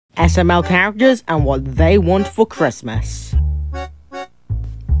SML characters and what they want for Christmas.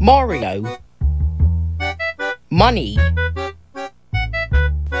 Mario, Money,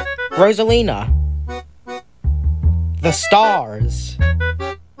 Rosalina, The Stars,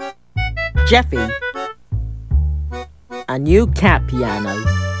 Jeffy, a new cat piano,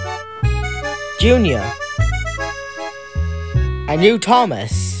 Junior, a new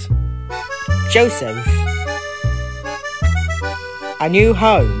Thomas, Joseph, a new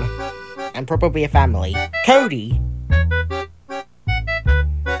home, and probably a family, Cody,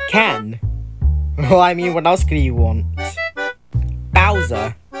 Ken, well, I mean, what else could you want?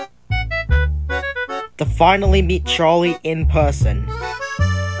 Bowser, to finally meet Charlie in person,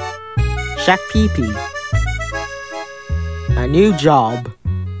 Chef Pee-Pee, a new job,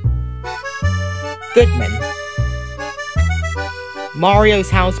 Goodman,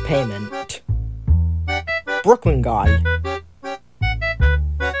 Mario's house payment, Brooklyn guy,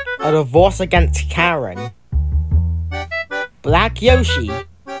 a divorce against Karen, Black Yoshi,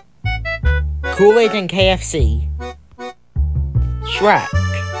 Kool-Aid and KFC, Shrek,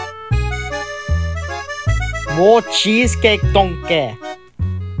 more cheesecake donkey,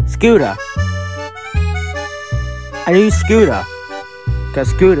 Scooter, a new scooter, cause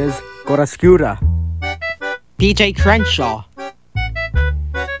Scooter's got a scooter, PJ Crenshaw,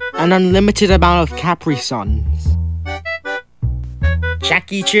 an unlimited amount of Capri Suns,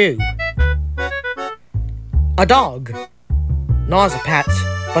 Jackie Chu, a dog, not as a pet,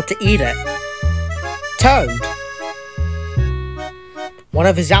 but to eat it, Toad, one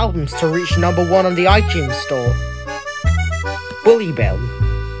of his albums to reach #1 on the iTunes store, Bully Bill,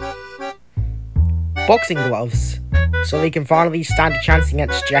 boxing gloves, so they can finally stand a chance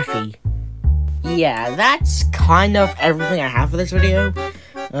against Jeffy. Yeah, that's kind of everything I have for this video.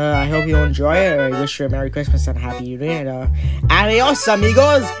 I hope you enjoy it. I wish you a Merry Christmas and a Happy New Year. Adios,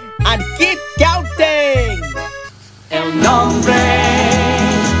 amigos, and keep counting! El nombre,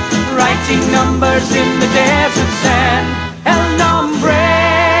 writing numbers in the desert sand.